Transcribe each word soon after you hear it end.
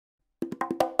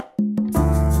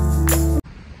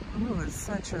Ooh, it's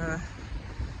such a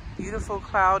beautiful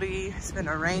cloudy. It's been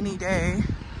a rainy day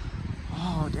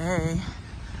all day.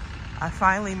 I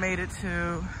finally made it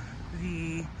to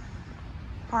the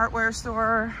hardware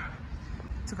store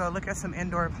to go look at some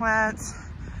indoor plants.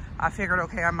 I figured,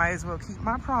 okay, I might as well keep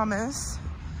my promise.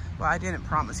 Well, I didn't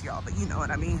promise y'all, but you know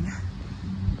what I mean.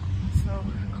 So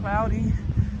cloudy,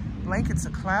 blankets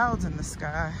of clouds in the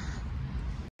sky.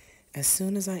 As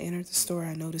soon as I entered the store,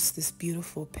 I noticed this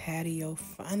beautiful patio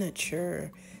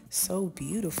furniture. So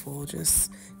beautiful,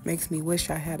 just makes me wish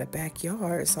I had a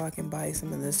backyard so I can buy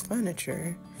some of this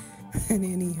furniture. And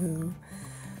anywho,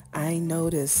 I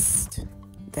noticed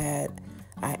that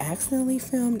I accidentally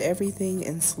filmed everything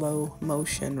in slow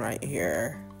motion right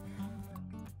here.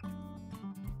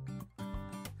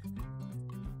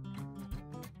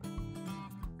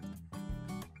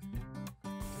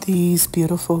 These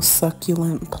beautiful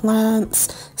succulent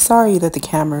plants. Sorry that the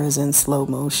camera is in slow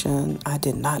motion. I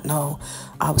did not know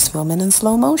I was filming in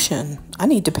slow motion. I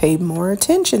need to pay more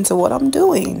attention to what I'm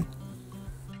doing.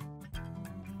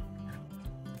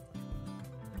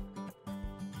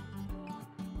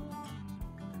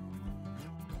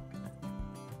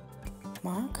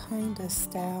 My kind of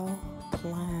style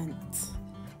plant.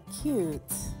 Cute.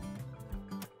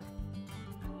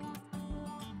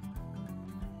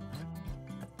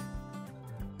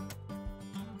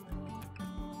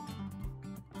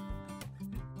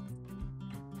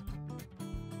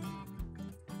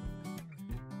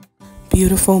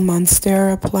 Beautiful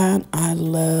monstera plant. I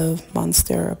love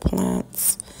monstera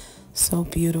plants. So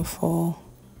beautiful.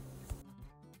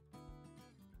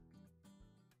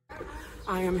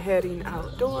 I am heading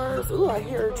outdoors. Ooh, I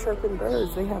hear chirping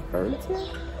birds. They have birds here?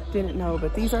 Didn't know,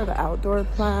 but these are the outdoor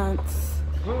plants.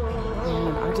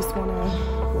 And I just want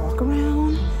to walk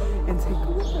around and take a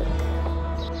look.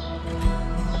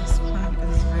 This plant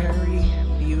is very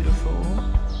beautiful.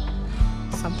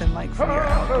 Something like for your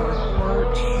outdoor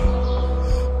porch.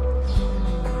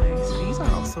 Nice. These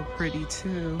are also pretty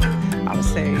too. I would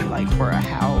say like for a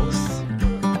house.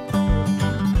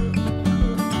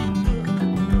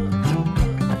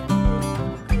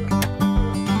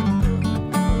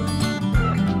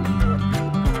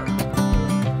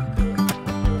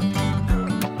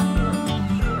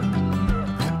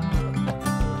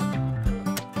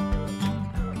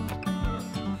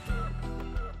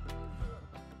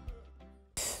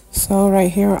 So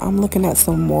right here, I'm looking at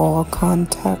some wall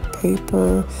contact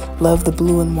paper. Love the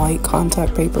blue and white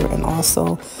contact paper and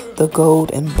also the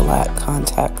gold and black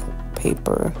contact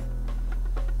paper.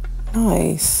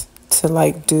 Nice to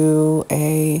like do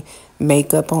a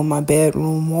makeup on my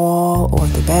bedroom wall or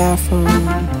the bathroom.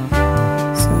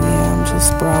 So yeah, I'm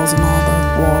just browsing all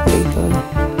the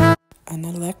wallpaper. An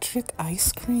electric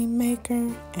ice cream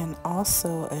maker and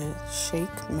also a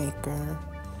shake maker.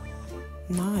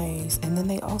 Nice. And then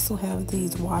they also have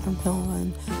these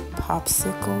watermelon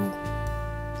popsicle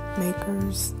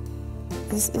makers.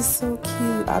 This is so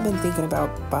cute. I've been thinking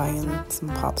about buying some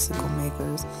popsicle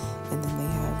makers. And then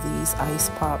they have these ice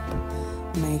pop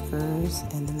makers.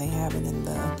 And then they have it in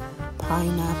the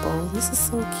pineapple. This is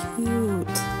so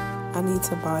cute. I need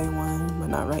to buy one, but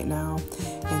not right now.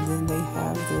 And then they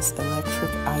have this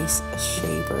electric ice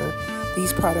shaver.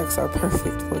 These products are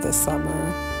perfect for the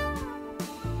summer.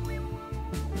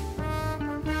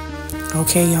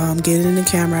 Okay, y'all, I'm getting in the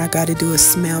camera. I got to do a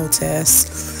smell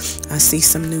test. I see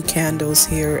some new candles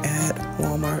here at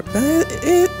Walmart, but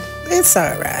it's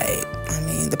all right. I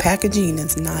mean, the packaging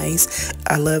is nice.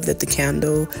 I love that the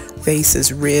candle face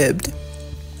is ribbed.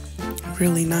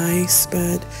 Really nice,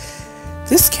 but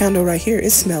this candle right here,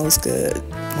 it smells good.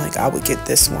 Like, I would get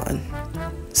this one.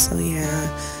 So,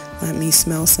 yeah, let me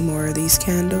smell some more of these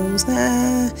candles.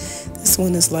 This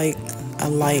one is like a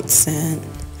light scent.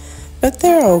 But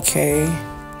they're okay.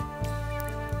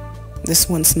 This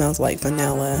one smells like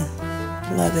vanilla.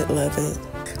 Love it, love it.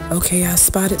 Okay, I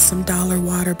spotted some dollar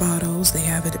water bottles. They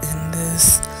have it in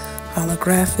this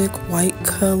holographic white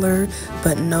color,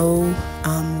 but no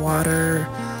water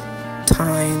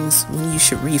times when you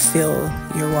should refill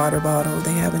your water bottle.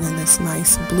 They have it in this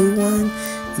nice blue one,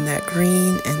 and that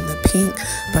green and the pink,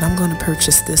 but I'm going to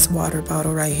purchase this water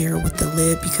bottle right here with the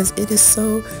lid because it is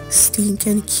so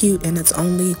stinking cute and it's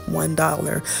only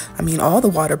 $1. I mean, all the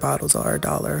water bottles are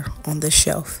 $1 on this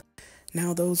shelf.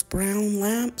 Now those brown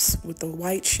lamps with the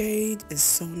white shade is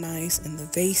so nice, and the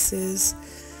vases,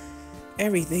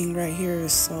 everything right here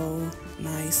is so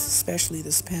nice, especially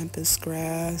this pampas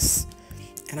grass,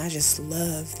 and I just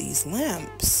love these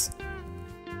lamps.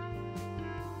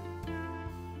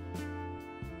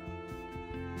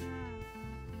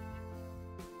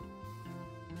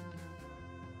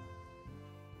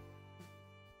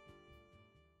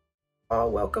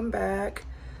 Welcome back.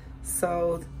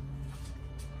 So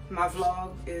my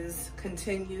vlog is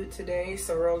continued today.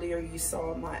 So earlier you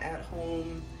saw my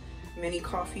at-home mini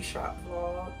coffee shop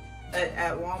vlog.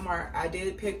 At Walmart, I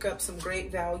did pick up some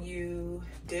great value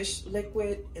dish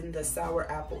liquid in the sour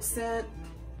apple scent.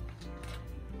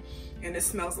 And it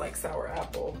smells like sour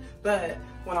apple. But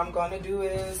what I'm gonna do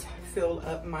is fill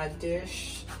up my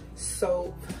dish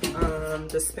soap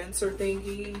dispenser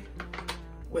thingy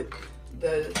with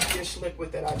the dish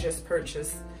liquid that I just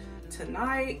purchased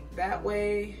tonight. That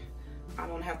way I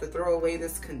don't have to throw away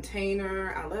this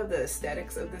container. I love the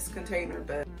aesthetics of this container,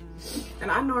 and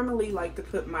I normally like to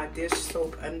put my dish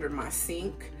soap under my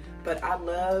sink, but I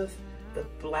love the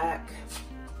black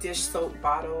dish soap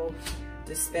bottle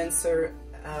dispenser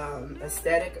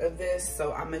aesthetic of this.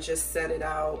 So I'm gonna just set it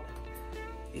out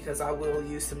because I will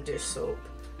use some dish soap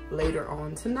later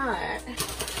on tonight.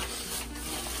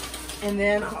 And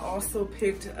then I also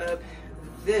picked up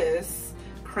this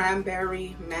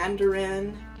cranberry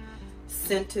mandarin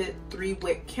scented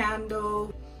 3-wick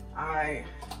candle. I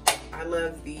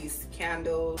love these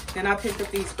candles. Then I picked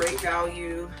up these great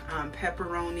value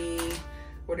pepperoni,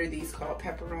 what are these called?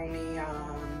 Pepperoni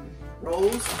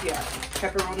rolls? Yeah,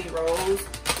 pepperoni rolls.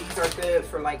 These are good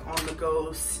for like on the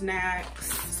go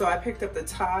snacks. So I picked up the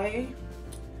Thai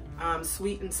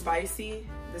sweet and spicy.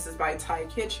 This is by Thai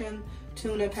Kitchen.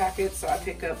 Tuna packets, so I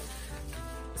pick up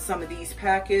some of these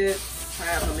packets. I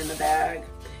have them in the bag.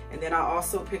 And then I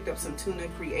also picked up some Tuna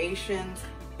Creations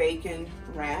bacon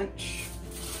ranch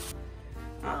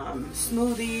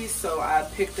smoothies. So I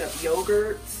picked up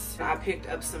yogurts. I picked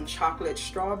up some chocolate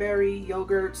strawberry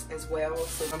yogurts as well.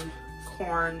 So some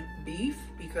corned beef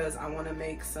because I want to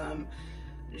make some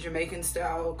Jamaican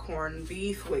style corned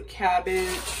beef with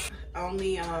cabbage.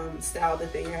 Only style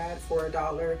that they had for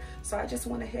 $1, so I just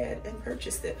went ahead and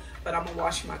purchased it. But I'm gonna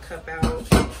wash my cup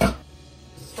out.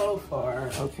 So far,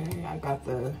 okay, I got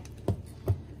the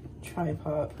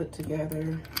tripod put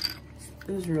together.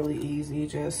 It was really easy,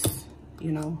 just,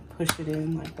 you know, push it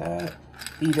in like that.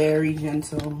 Be very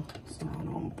gentle so I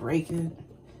don't break it.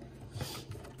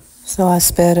 So I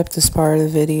sped up this part of the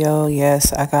video.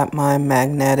 Yes, I got my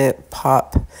magnetic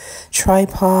pop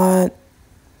tripod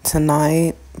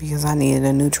tonight because I needed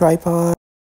a new tripod.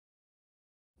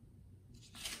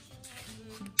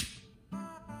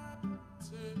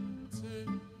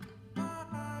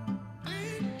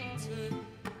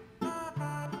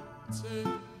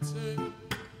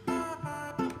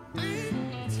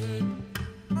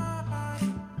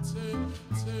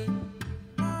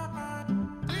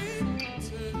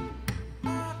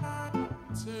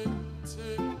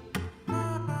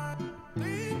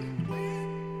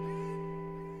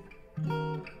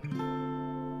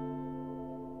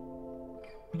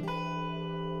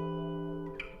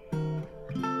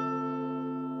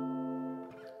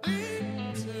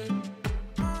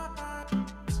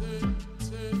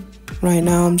 Right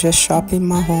now I'm just shopping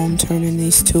my home, turning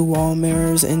these 2 wall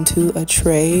mirrors into a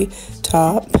tray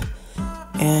top,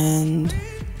 and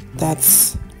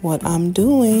that's what I'm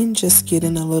doing, just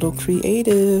getting a little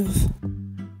creative.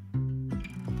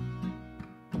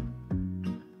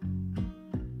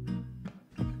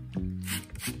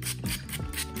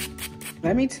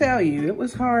 Let me tell you, it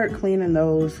was hard cleaning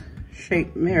those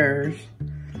shaped mirrors,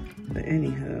 but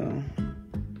anyhow,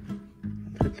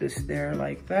 put this there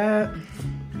like that.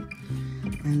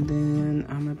 And then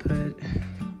I'm gonna put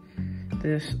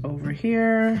this over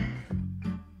here.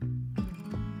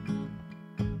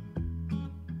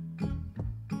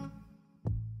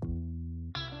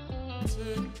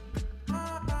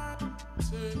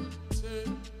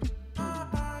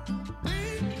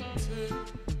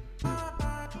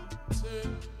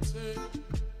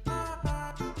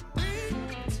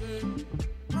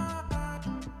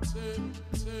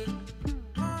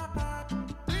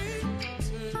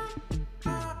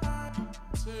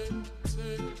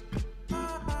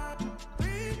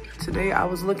 Today I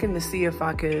was looking to see if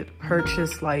I could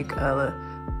purchase like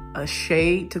a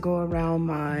shade to go around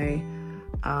my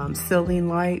ceiling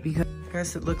light, because I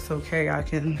guess it looks okay. I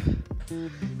can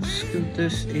scoot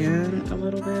this in a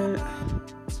little bit.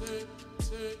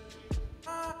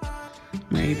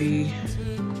 Maybe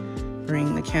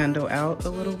bring the candle out a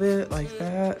little bit like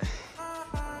that.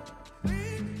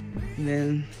 And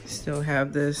then still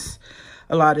have this,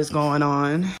 a lot is going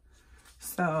on.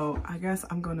 So I guess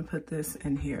I'm gonna put this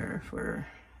in here for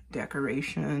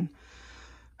decoration.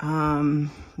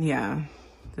 Yeah,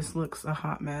 this looks a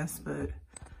hot mess, but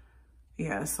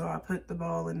yeah, so I put the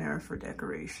ball in there for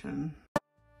decoration.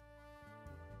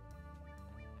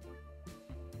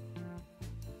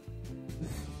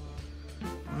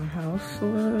 My house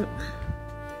look.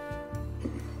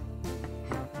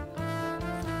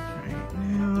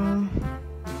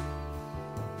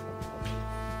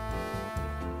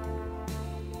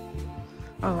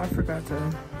 forgot to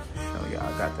show y'all.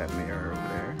 I got that mirror over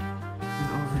there and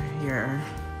over here.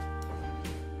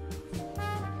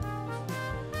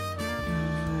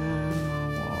 And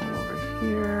my wall over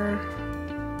here.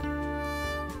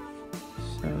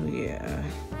 So yeah.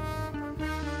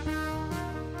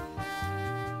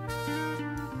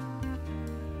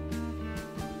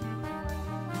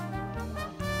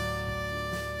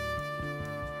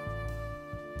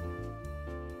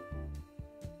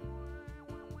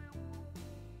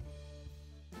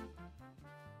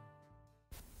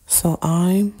 So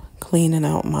I'm cleaning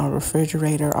out my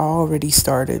refrigerator. I already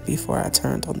started before I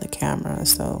turned on the camera.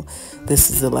 So this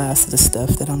is the last of the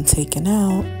stuff that I'm taking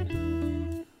out.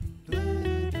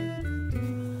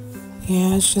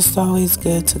 Yeah, it's just always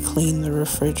good to clean the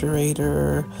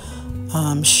refrigerator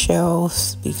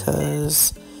shelves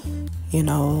because, you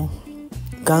know,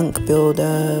 gunk build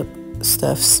up,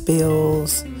 stuff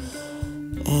spills,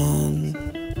 and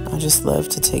I just love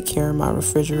to take care of my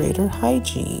refrigerator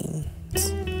hygiene.